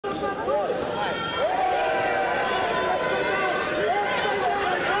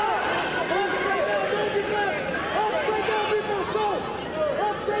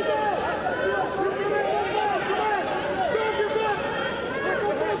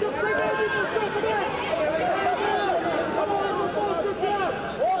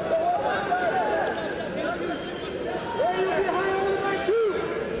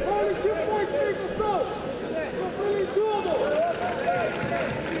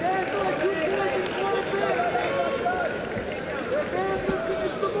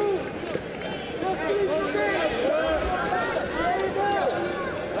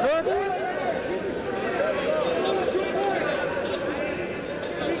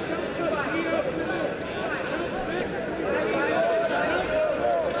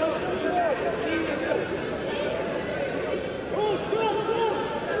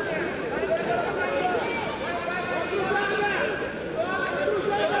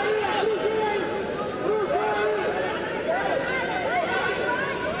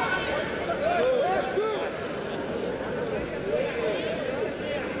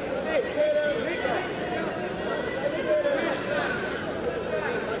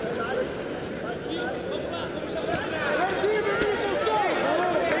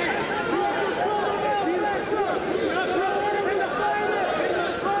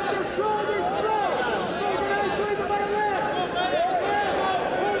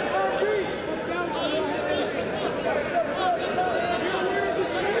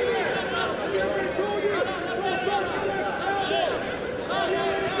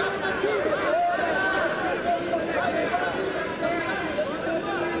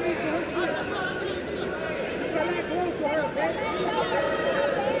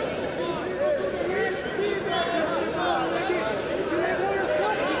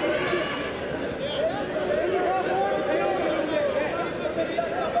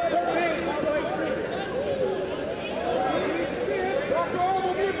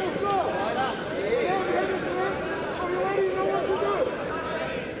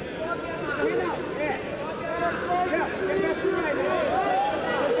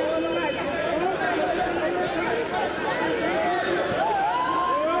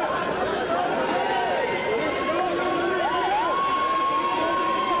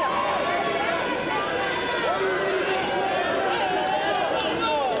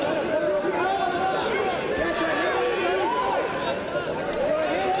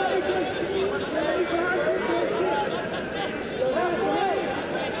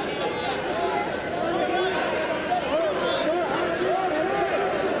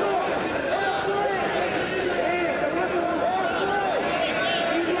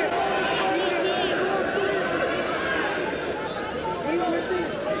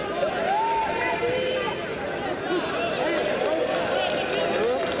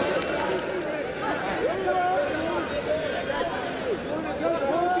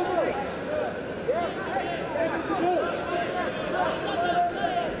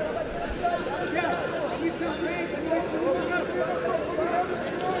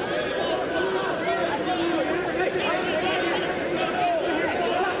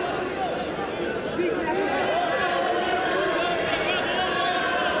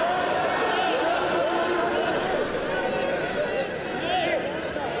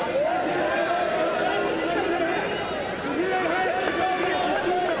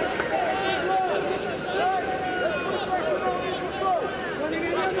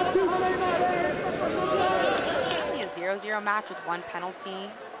a match with 1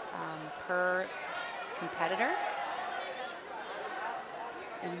 penalty per competitor.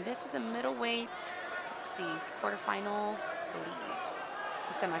 And this is a middleweight, let's see, quarterfinal, I believe,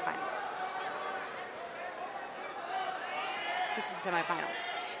 the semifinal. This is the semifinal.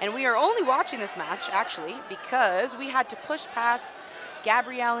 And we are only watching this match, actually, because we had to push past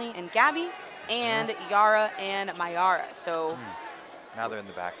Gabrielle and Gabby and Yara and Mayara. So now they're in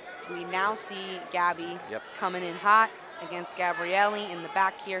the back. We now see Gabby coming in hot against Gabrielle in the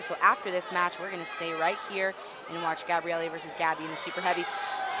back here. So after this match, we're going to stay right here and watch Gabrielle versus Gabby in the super heavy.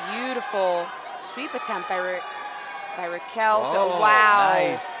 Beautiful sweep attempt by Raquel. Oh, wow,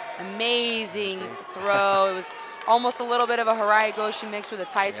 nice. Amazing throw. It was almost a little bit of a Harai Goshi mix with a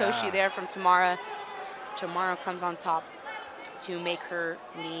Tai Toshi there from Thamara. Thamara comes on top to make her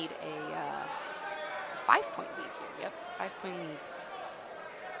need a 5-point lead here. Yep, 5-point lead.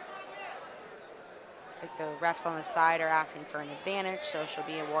 Looks like the refs on the side are asking for an advantage, so she'll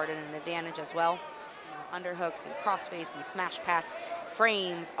be awarded an advantage as well. Underhooks and crossface and smash pass,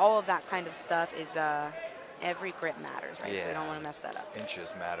 frames, all of that kind of stuff is every grip matters, right? So we don't want to mess that up.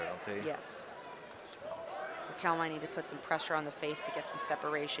 Inches matter, don't they? Yes. Raquel might need to put some pressure on the face to get some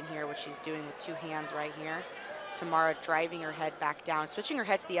separation here, which she's doing with 2 hands right here. Thamara driving her head back down, switching her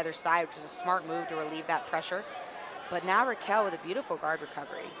head to the other side, which is a smart move to relieve that pressure. But now Raquel with a beautiful guard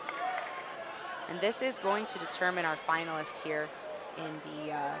recovery. And this is going to determine our finalist here in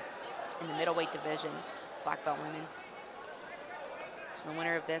the middleweight division, black belt women. So the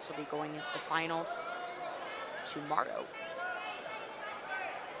winner of this will be going into the finals tomorrow.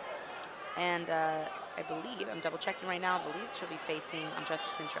 And I believe, I'm double checking right now, I believe she'll be facing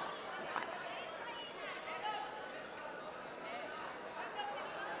Andressa Sintra in the finals.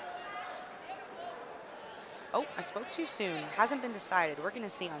 Oh, I spoke too soon. Hasn't been decided. We're going to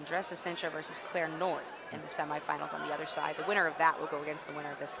see Andressa Sintra versus Claire North in the semifinals on the other side. The winner of that will go against the winner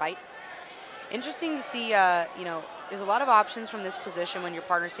of this fight. Interesting to see, you know, there's a lot of options from this position when your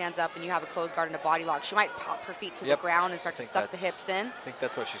partner stands up and you have a closed guard and a body lock. She might pop her feet to the ground and start to suck the hips in. I think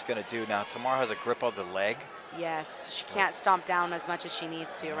that's what she's going to do now. Thamara has a grip on the leg. Yes, she can't stomp down as much as she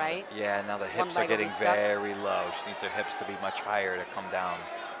needs to, right? Yeah, now the hips are getting very low. She needs her hips to be much higher to come down.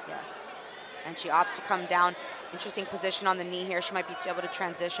 Yes, and she opts to come down. Interesting position on the knee here. She might be able to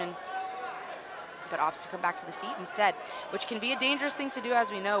transition, but opts to come back to the feet instead, which can be a dangerous thing to do,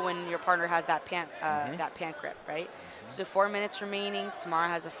 as we know, when your partner has that pant grip, right? So 4 minutes remaining. Thamara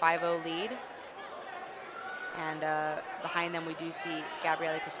has a 5-0 lead. And behind them, we do see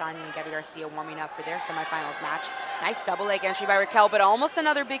Gabrielle Pisani and Gabby Garcia warming up for their semifinals match. Nice double leg entry by Raquel, but almost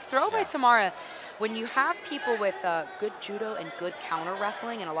another big throw by Thamara. When you have people with good judo and good counter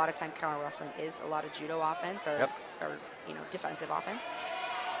wrestling, and a lot of time counter wrestling is a lot of judo offense or you know, defensive offense,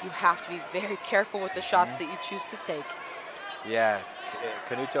 you have to be very careful with the shots that you choose to take. Yeah,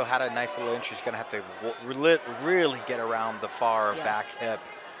 Canuto had a nice little entry. She's going to have to really get around the far back hip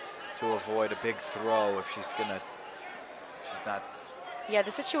to avoid a big throw if she's not. Yeah,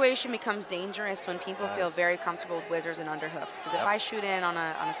 the situation becomes dangerous when people feel very comfortable with whizzers and underhooks. Because if I shoot in on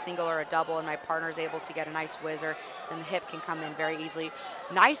a single or a double and my partner's able to get a nice whizzer, then the hip can come in very easily.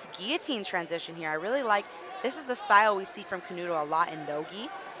 Nice guillotine transition here. I really like, this is the style we see from Canuto a lot in no-gi.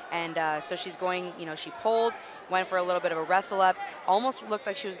 And so she's going, you know, she pulled, went for a little bit of a wrestle up, almost looked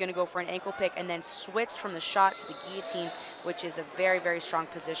like she was going to go for an ankle pick, and then switched from the shot to the guillotine, which is a very, very strong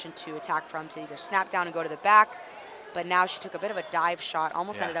position to attack from, to either snap down and go to the back. But now she took a bit of a dive shot,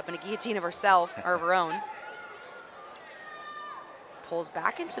 almost ended up in a guillotine of herself, or of her own. Pulls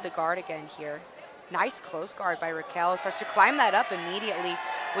back into the guard again here. Nice close guard by Raquel. Starts to climb that up immediately,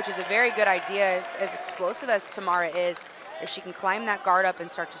 which is a very good idea. As explosive as Thamara is, if she can climb that guard up and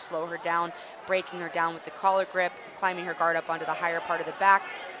start to slow her down, breaking her down with the collar grip, climbing her guard up onto the higher part of the back.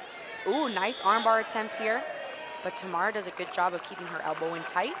 Ooh, nice armbar attempt here. But Thamara does a good job of keeping her elbow in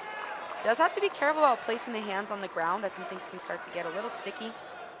tight. Does have to be careful about placing the hands on the ground. That's when things can start to get a little sticky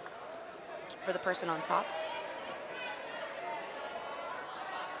for the person on top.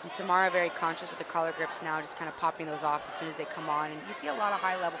 And Thamara very conscious of the collar grips now, just kind of popping those off as soon as they come on. And you see a lot of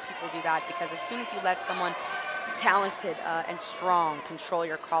high-level people do that because as soon as you let someone talented and strong control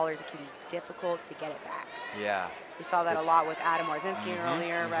your collars, it can be difficult to get it back. Yeah. We saw that a lot with Adam Warzinski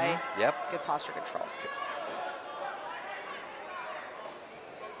earlier, right? Yep. Good posture control.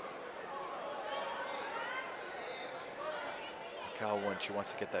 When she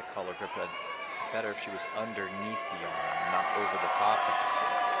wants to get that collar grip, better if she was underneath the arm, not over the top.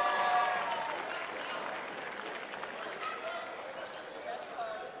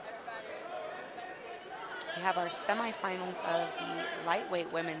 We have our semifinals of the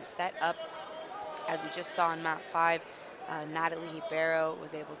lightweight women set up, as we just saw in mat 5. Natalie Ribeiro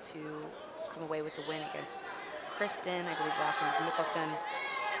was able to come away with the win against Kristen. I believe the last name is Nicholson,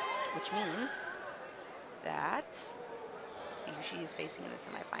 which means that, let's see who she is facing in the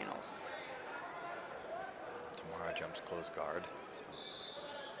semifinals. Thamara jumps close guard. So.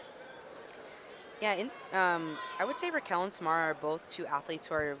 Yeah, I would say Raquel and Thamara are both two athletes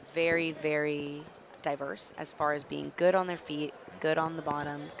who are very, very diverse as far as being good on their feet, good on the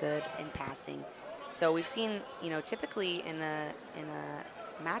bottom, good in passing. So we've seen, you know, typically in a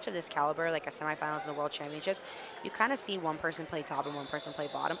match of this caliber, like a semifinals in the World Championships, you kind of see one person play top and one person play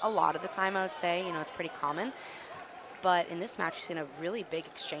bottom. A lot of the time, I would say, you know, it's pretty common. But in this match, we've seen a really big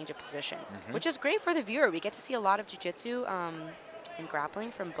exchange of position, which is great for the viewer. We get to see a lot of jiu-jitsu and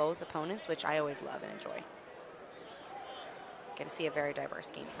grappling from both opponents, which I always love and enjoy. Get to see a very diverse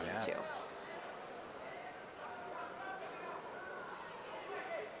game from them, too.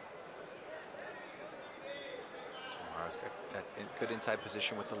 Thamara's got that good inside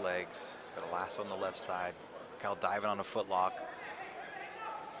position with the legs. He's got a lasso on the left side. Raquel diving on a footlock.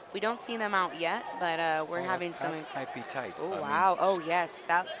 We don't see them out yet, but we're having some. That might be tight. Oh, wow. Oh, yes.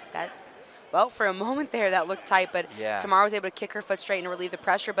 That. Well, for a moment there, that looked tight, but Thamara was able to kick her foot straight and relieve the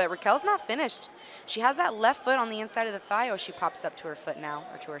pressure, but Raquel's not finished. She has that left foot on the inside of the thigh. Oh, she pops up to her foot now,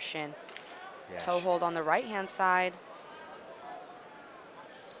 or to her shin. Yeah, toe hold on the right-hand side.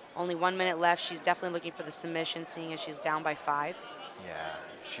 Only 1 minute left. She's definitely looking for the submission, seeing as she's down by 5. Yeah,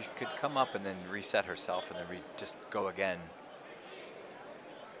 she could come up and then reset herself and then just go again.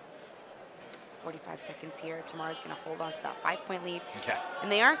 45 seconds here. Thamara's going to hold on to that 5-point lead. Okay.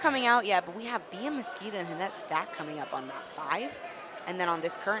 And they aren't coming out yet, but we have Bia Mesquita and Annette Stack coming up on mat 5. And then on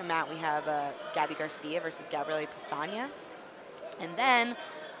this current mat, we have Gabby Garcia versus Gabriela Pisania. And then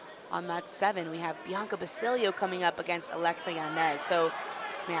on mat 7, we have Bianca Basilio coming up against Alexa Yanez. So,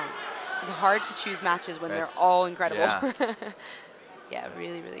 man, it's hard to choose matches when they're all incredible. Yeah. Yeah,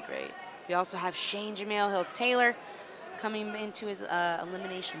 really, really great. We also have Shane Jamil Hill-Taylor coming into his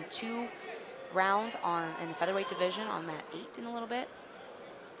elimination 2 round in the featherweight division on mat 8 in a little bit,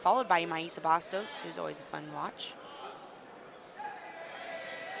 followed by Maisa Bastos, who's always a fun watch.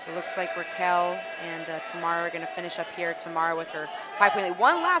 So it looks like Raquel and Thamara are going to finish up here. Thamara with her 5-point lead.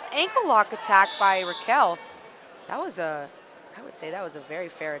 One last ankle lock attack by Raquel. That was I would say that was a very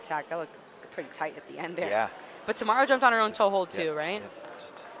fair attack. That looked pretty tight at the end there. Yeah. But Thamara jumped on her own toe hold too, right?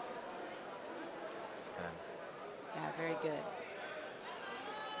 Yeah, very good.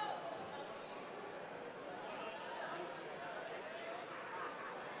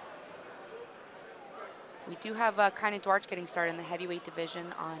 We do have Kainan Dwarch getting started in the heavyweight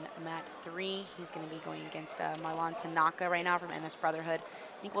division on mat 3. He's going to be going against Marlon Tanaka right now from NS Brotherhood.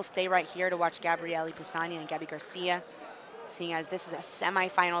 I think we'll stay right here to watch Gabriela Pisania and Gabby Garcia, seeing as this is a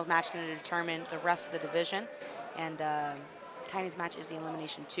semifinal match going to determine the rest of the division. And Kainan's match is the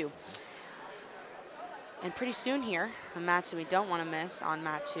elimination 2. And pretty soon here, a match that we don't want to miss on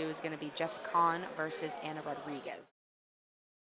mat 2 is going to be Jessica Kahn versus Anna Rodriguez.